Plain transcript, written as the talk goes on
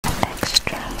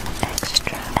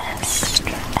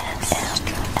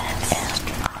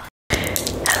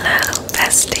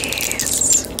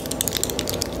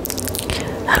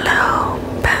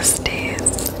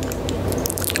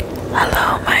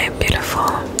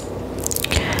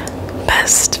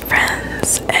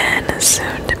besties and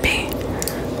soon to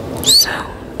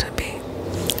be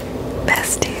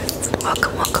besties.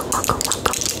 Welcome, welcome, welcome,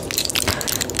 welcome.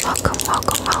 Welcome,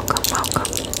 welcome, welcome,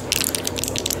 welcome.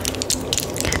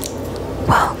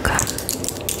 Welcome.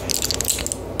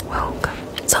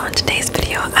 Welcome. So in today's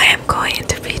video, I am going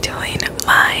to be doing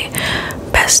my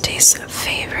besties'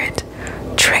 favorite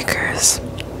triggers.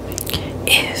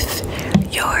 If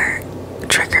your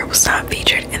trigger was not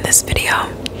featured in this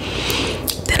video,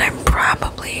 then I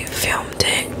probably filmed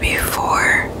it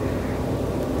before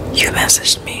you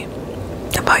messaged me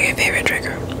about your favorite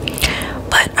trigger.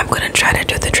 But I'm gonna try to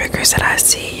do the triggers that I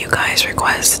see you guys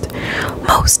request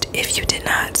most if you did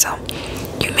not. So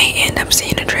you may end up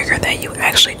seeing a trigger that you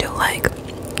actually do like.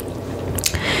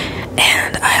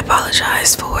 And I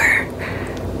apologize for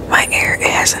my air, it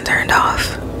hasn't turned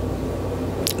off.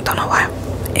 Don't know why.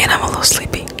 And I'm a little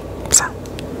sleepy. So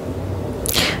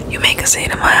you may can see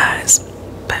it in my eyes.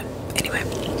 But anyway.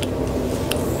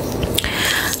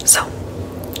 So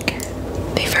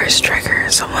the first trigger,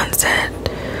 someone said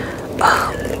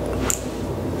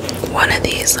one of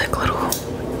these like little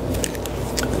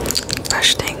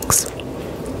brush things.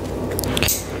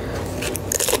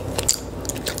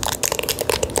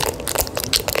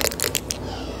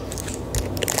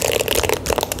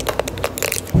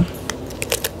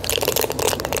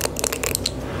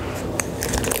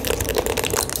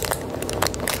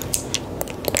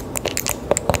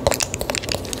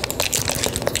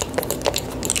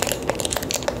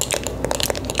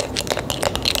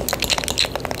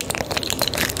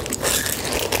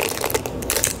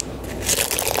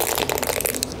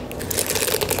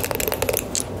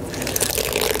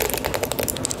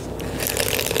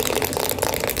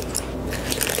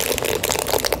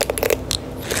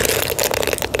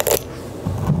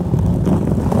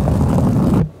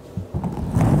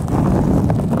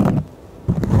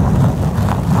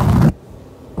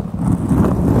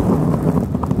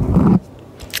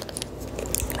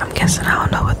 And I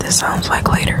don't know what this sounds like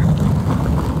later.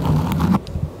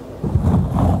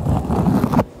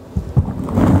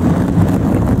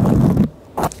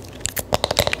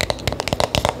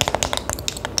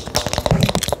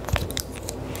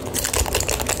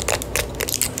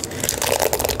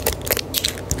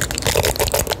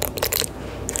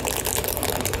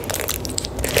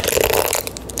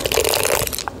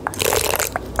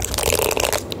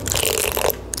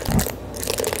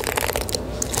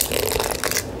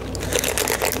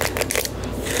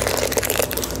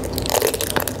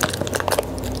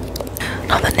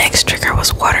 Now the next trigger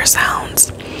was water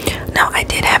sounds. Now I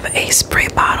did have a spray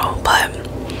bottle, but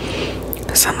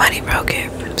somebody broke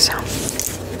it, so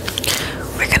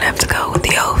we're gonna have to go with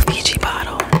the old Fiji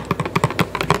bottle.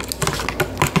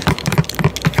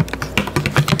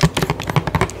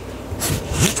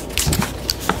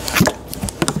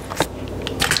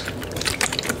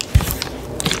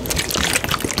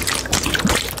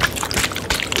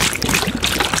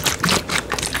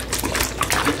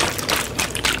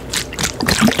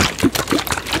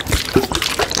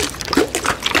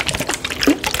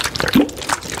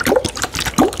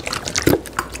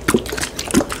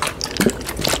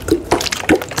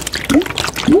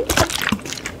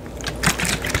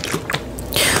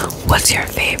 What's your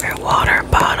favorite water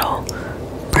bottle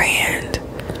brand?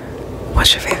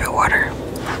 What's your favorite water?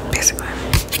 Basically,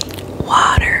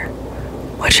 water.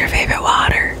 What's your favorite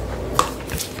water?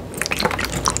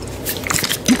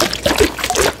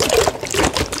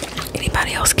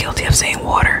 Anybody else guilty of saying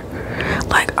water?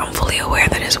 Like, I'm fully aware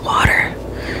that it's water.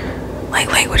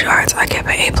 Like language arts, I kept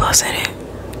an A+ in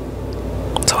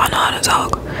it, so I know how to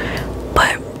talk.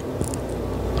 But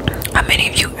how many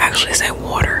of you actually say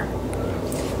water?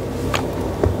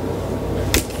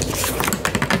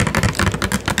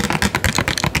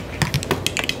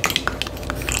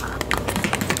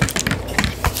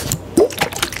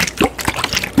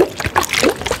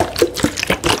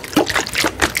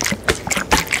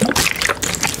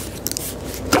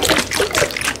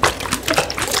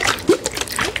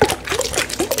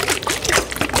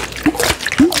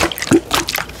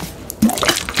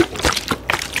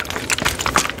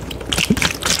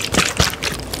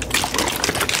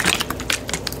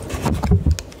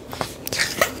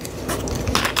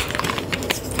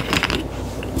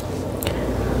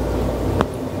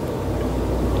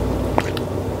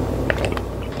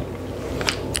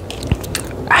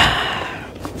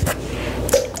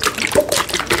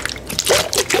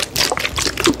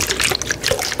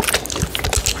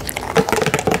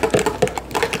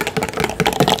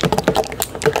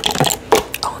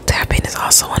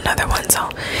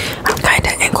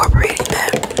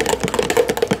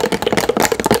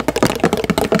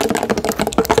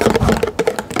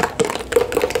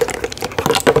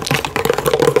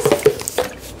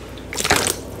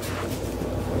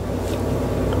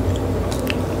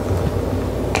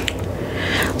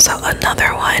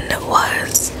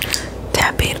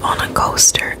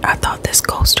 coaster. I thought this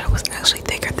coaster was actually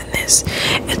thicker than this.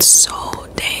 It's so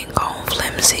dang on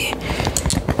flimsy.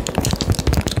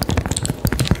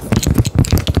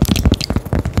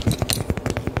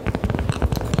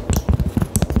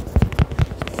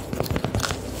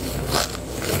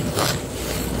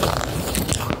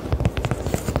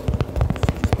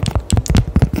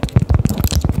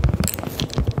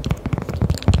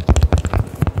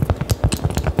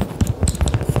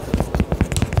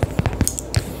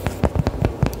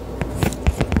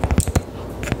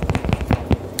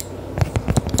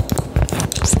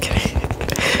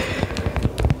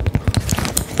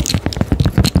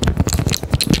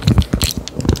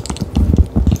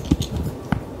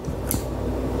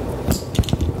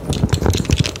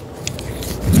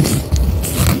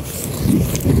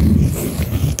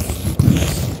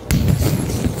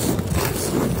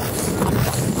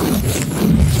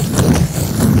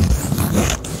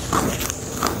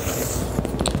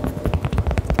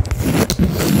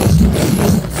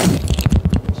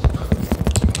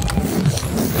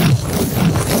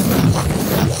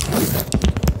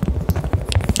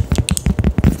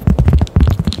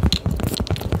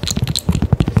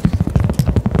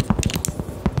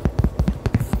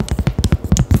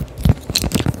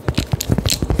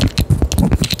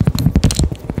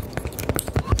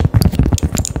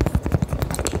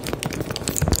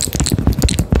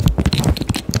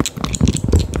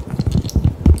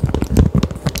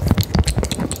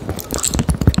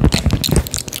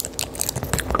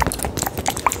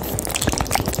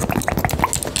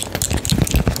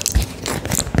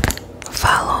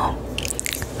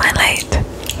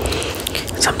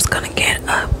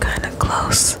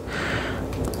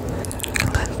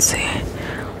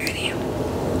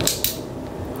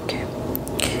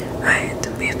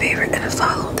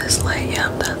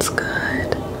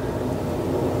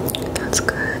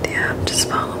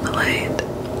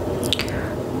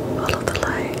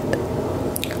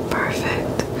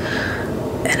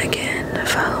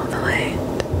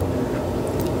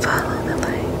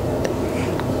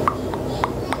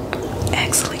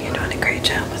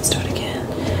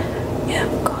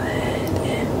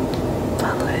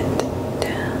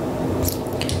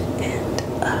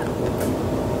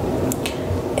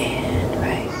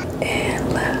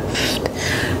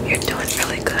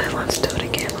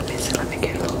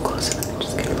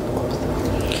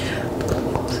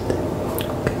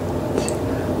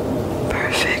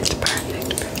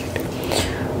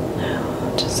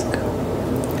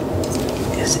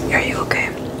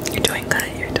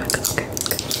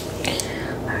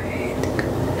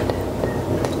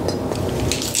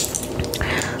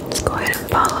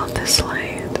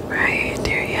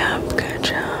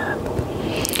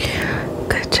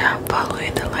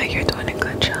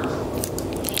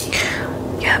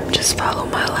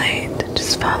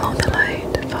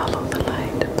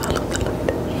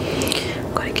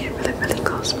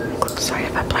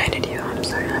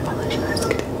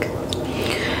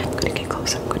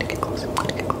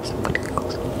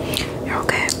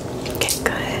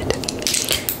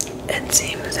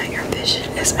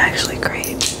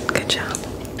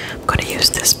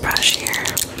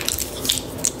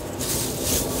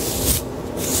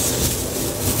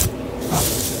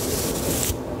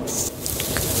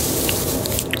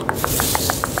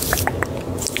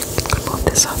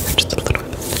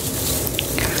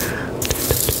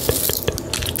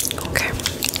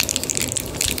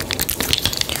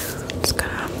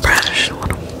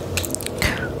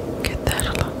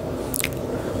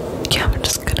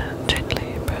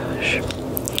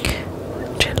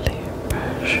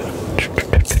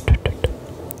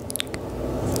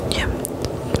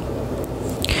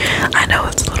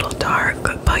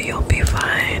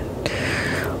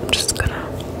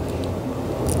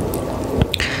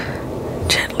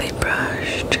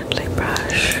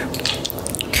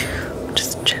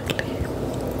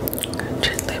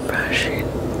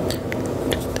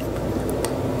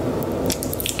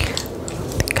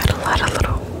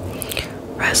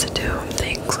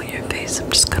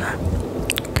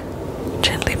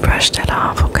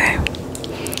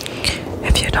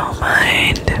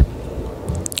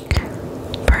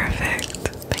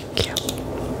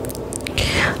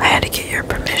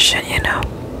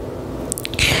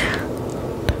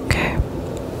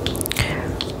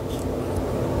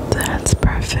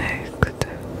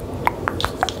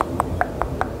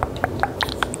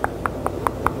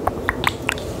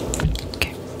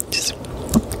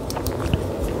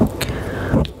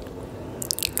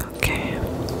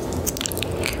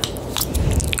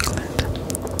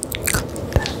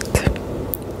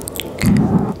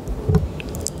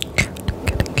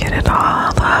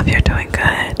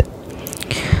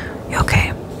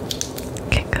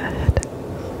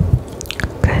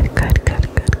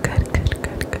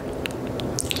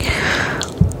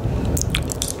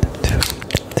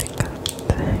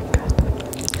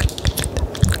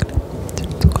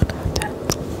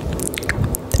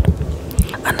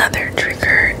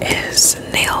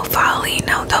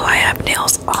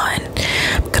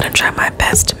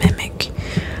 has to mimic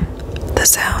the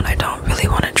sound. I don't really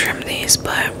want to trim these,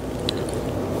 but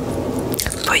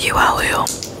for you I will.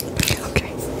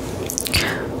 Okay.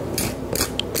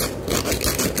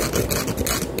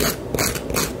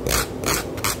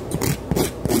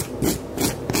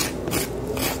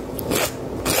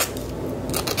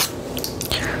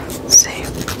 See.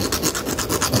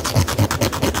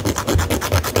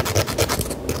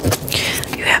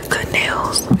 You have good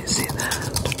nails. Let me see that.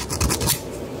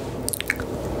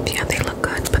 Yeah, they look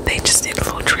good, but they just need a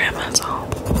little trim, that's all.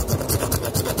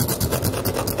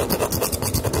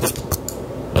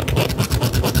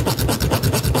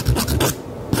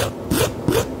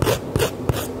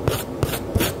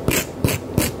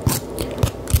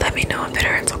 Let me know if it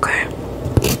hurts, okay?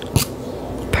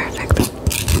 Perfect.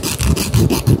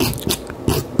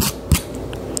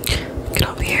 Get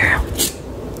over here.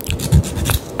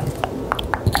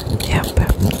 Yep.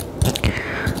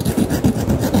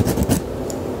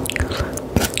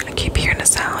 I keep hearing the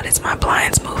sound. It's my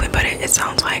blinds moving, but it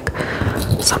sounds like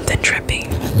something dripping.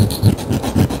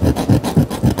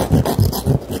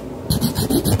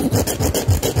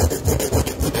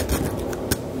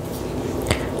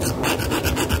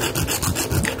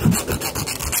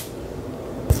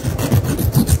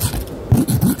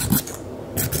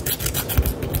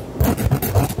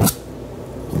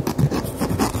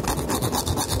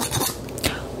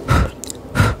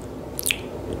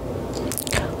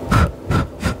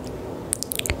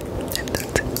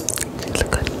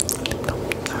 Look good. Don't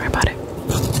worry about it.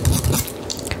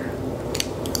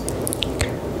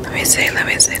 Let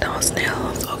me see those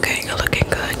nails. Okay, you're looking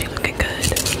good. You're looking good.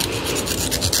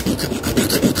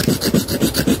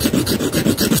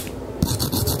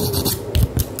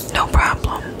 No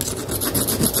problem.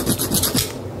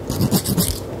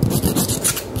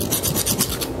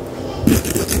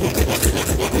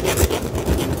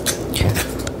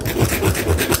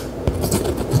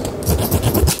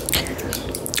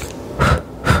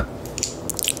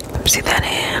 Let me see that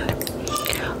hand.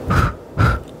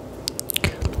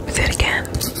 Let me see it again.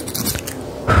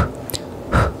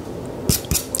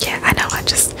 Yeah, I know.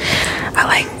 I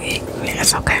like it.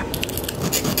 It's okay.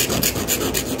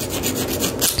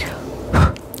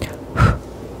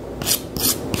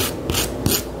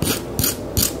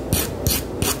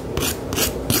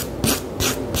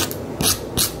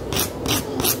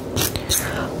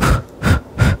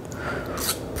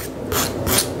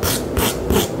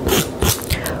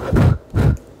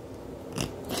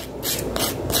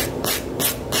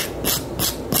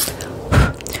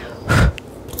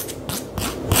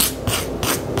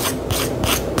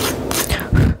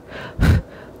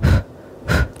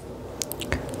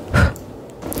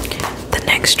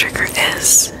 Next trigger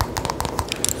is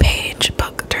page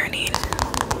book turning.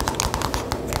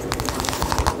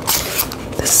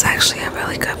 This is actually a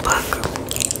really good book.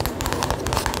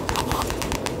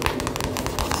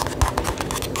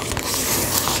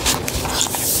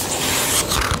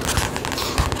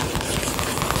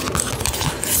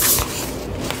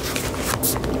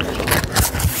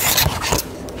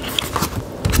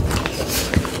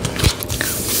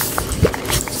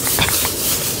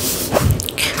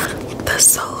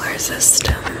 Solar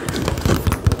system.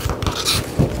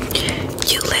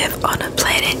 You live on a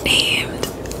planet named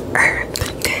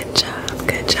Earth.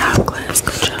 Good job, class.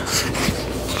 Good job.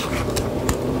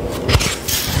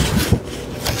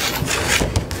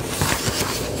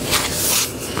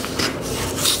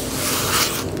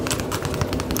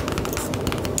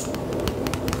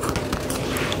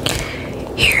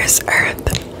 Here's Earth,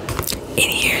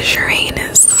 and here's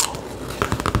Uranus.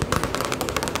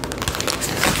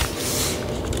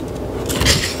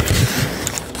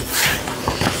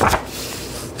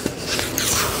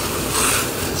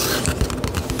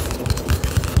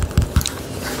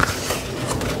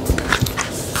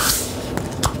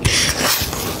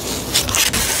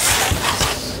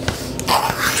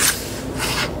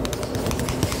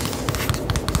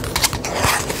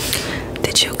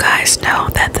 Did you guys know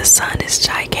that the sun is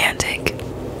gigantic?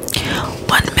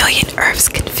 1 million Earths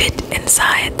can fit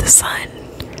inside the sun.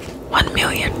 1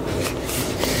 million.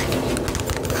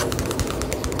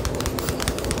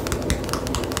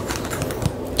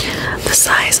 The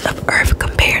size of Earth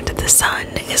compared to the sun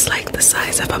is like the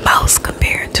size of a mouse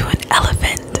compared to an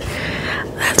elephant.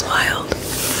 That's wild.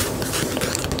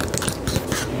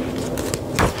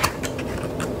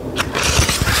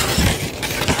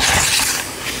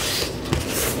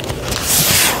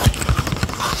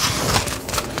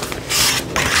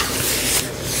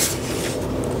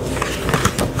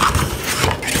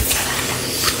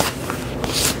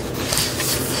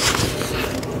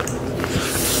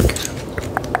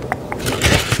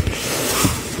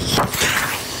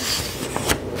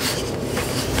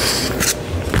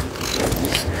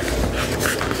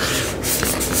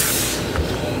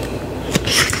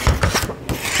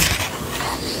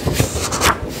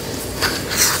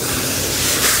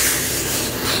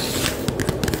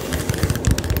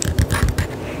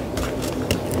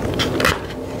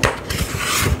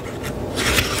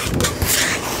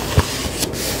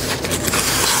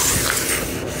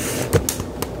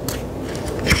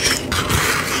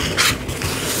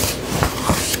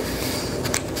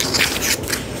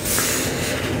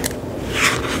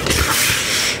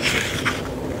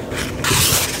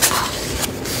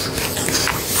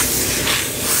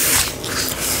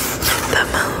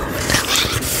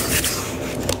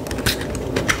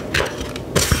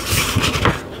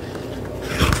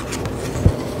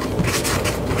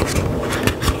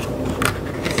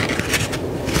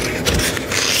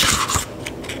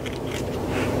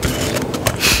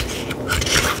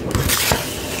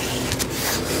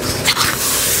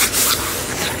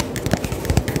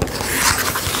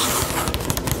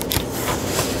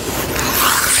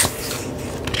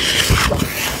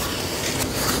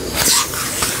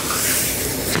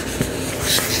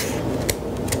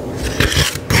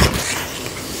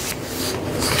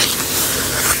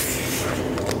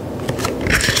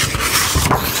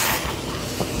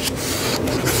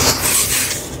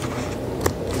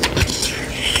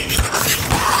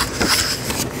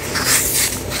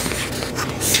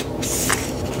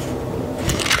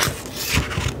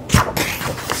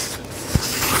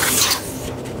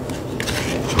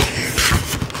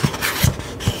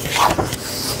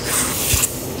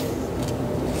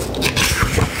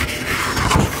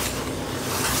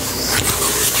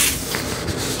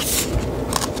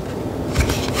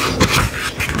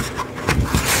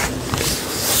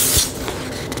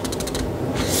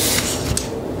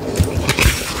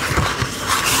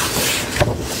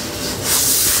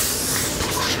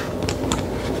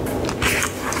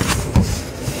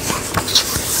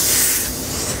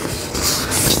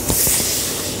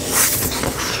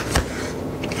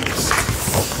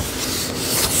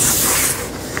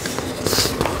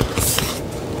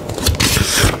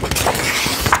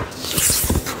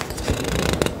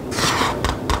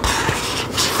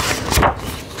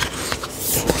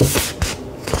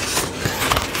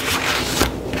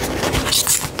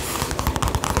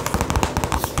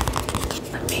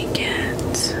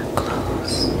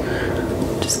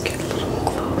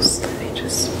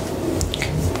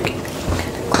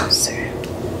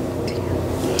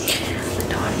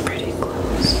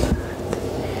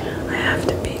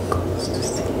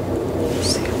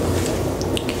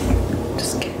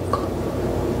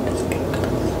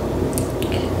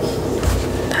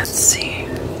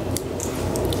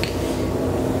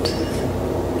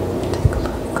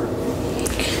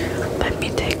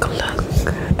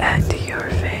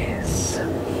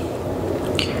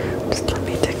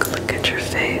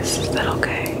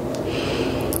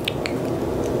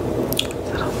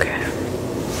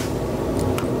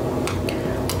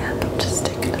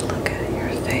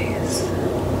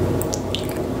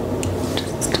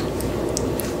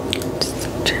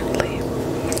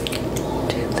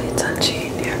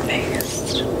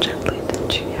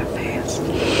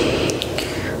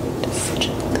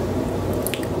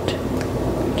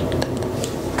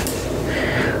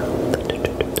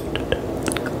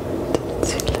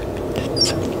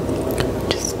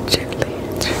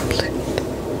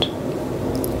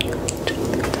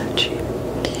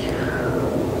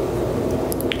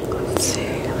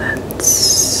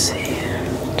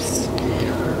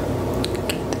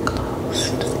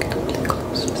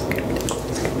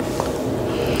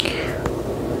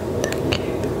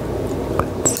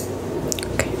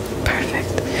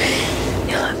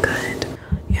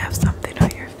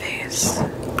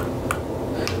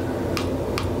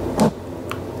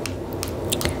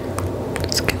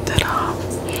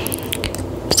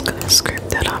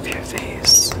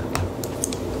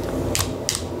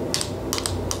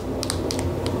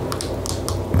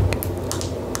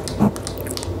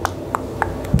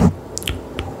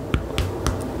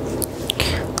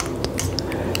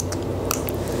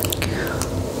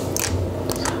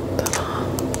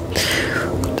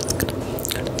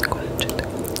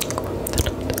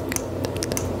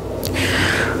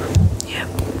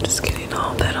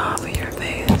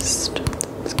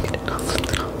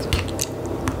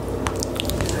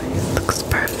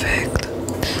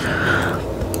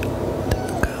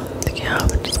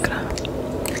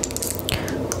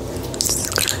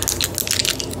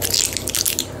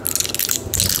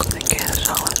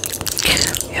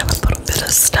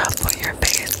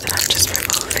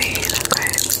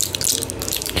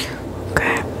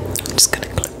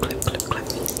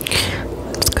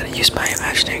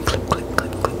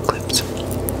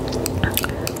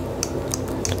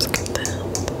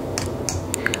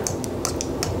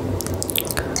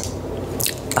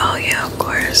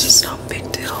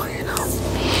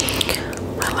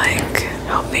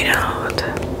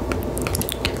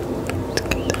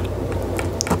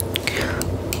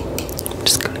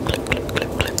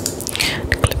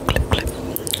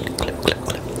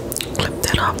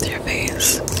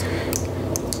 face.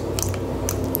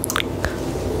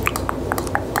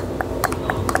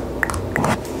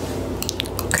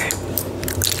 Okay.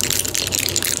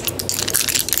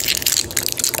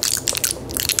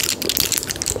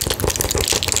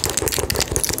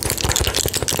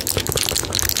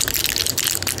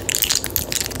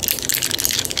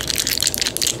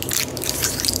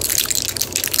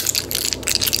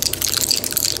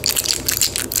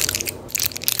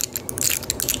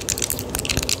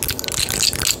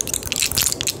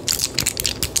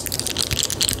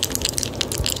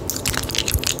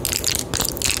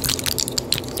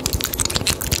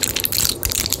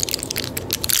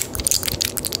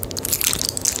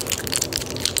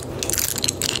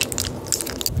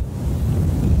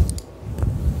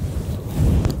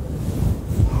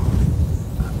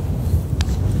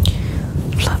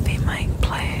 Fluffy mic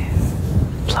play.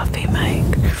 Fluffy mic.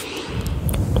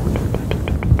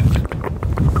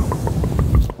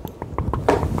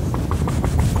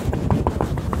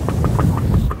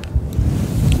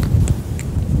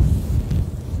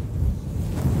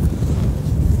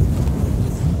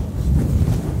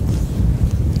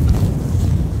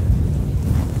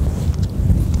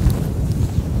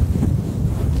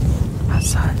 My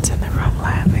son's in the room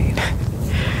laughing.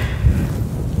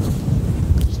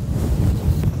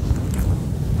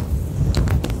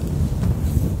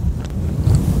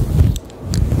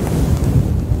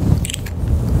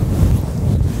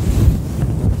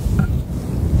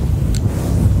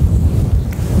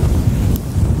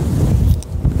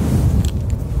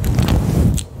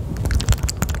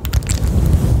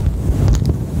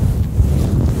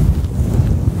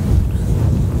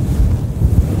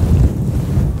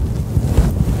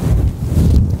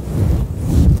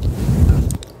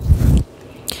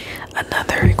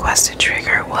 Another requested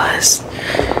trigger was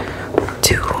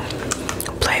to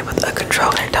play with a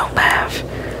controller. Don't laugh.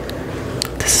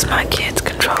 This is my kid's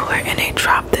controller and they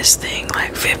drop this thing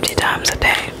like 50 times a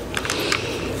day.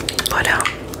 But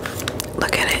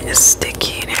look at it, it's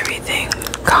sticky and everything.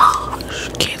 Gosh,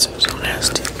 kids are so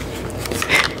nasty.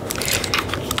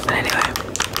 But anyway.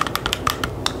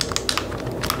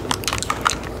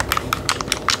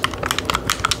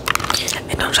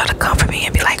 And don't try to come for me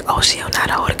and be like, oh, she don't know how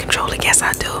to hold a controller. Yes,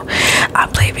 I do. I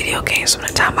play video games from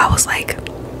the time I was like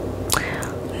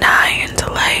 9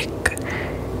 to like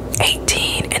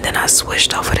 18, and then I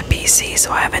switched over to PC,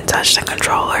 so I haven't touched a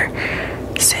controller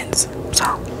since. So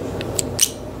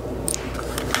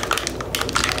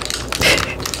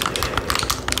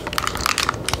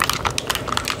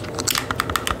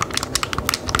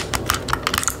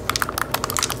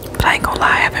but I ain't gonna lie,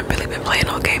 I haven't really been playing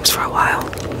no games for a while.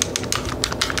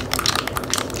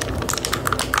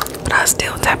 But I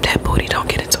still tap that booty, don't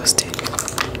get it twisted.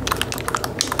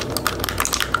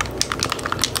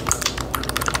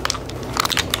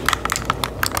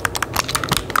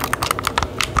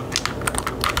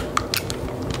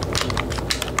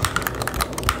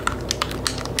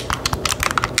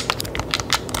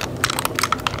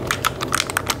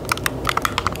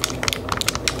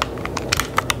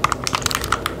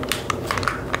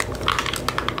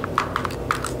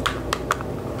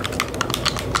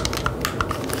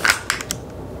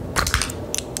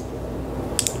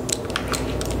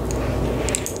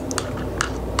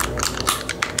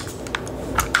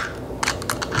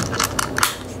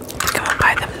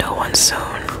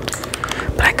 Soon,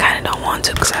 but I kind of don't want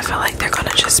to because I feel like they're gonna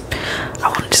just, I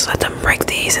want to just let them break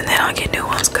these and then I'll get new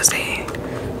ones because they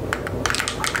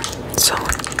soon.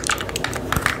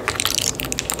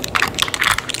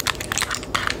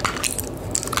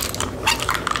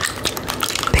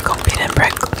 They're gonna be them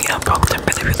break, you know, broke them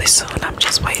really soon. I'm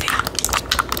just waiting.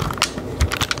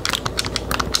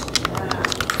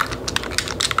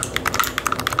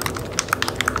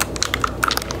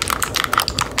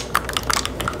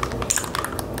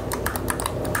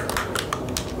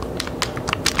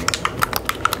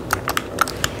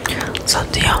 So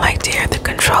do y'all like to hear the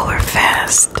controller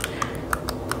fast?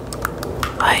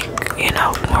 Like, you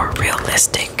know, more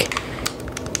realistic?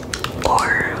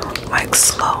 Or like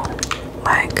slow?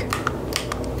 Like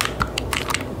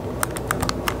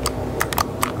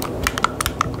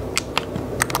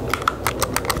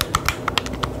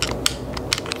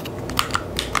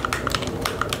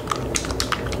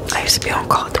I used to be on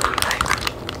Call of Duty,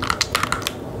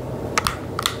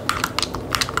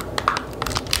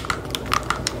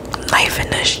 like knifing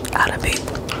the shit out of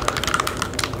people.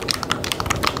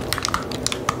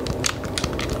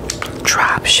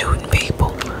 Drop shooting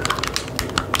people.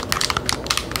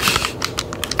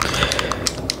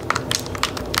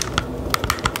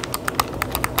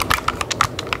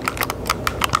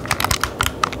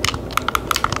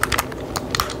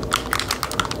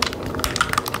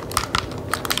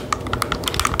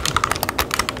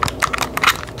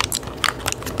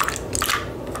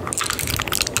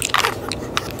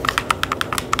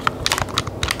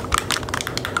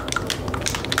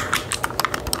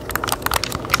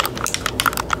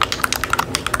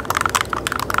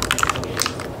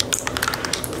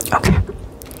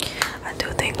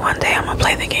 gonna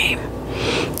play the game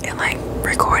and like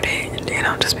record it, you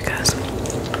know, just because.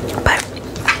 But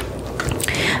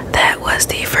that was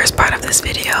the first part of this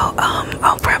video.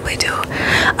 I'll probably do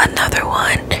another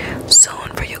one soon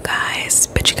for you guys,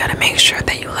 but you gotta make sure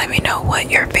that you let me know what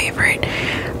your favorite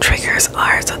triggers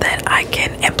are so that I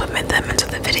can implement them into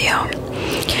the video.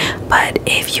 But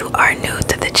if you are new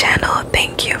to the channel,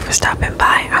 thank you for stopping by.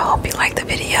 I hope you liked the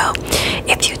video.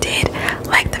 If you did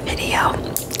like the video,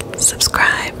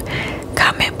 subscribe,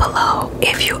 comment below.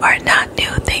 If you are not new,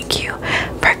 thank you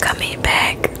for coming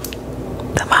back.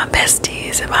 To my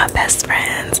besties and my best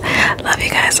friends, love you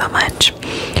guys so much.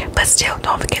 But still,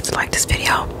 don't forget to like this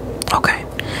video, okay?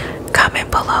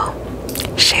 Comment below,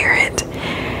 share it,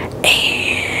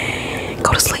 and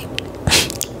go to sleep.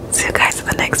 See you guys in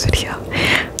the next video.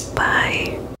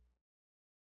 Bye.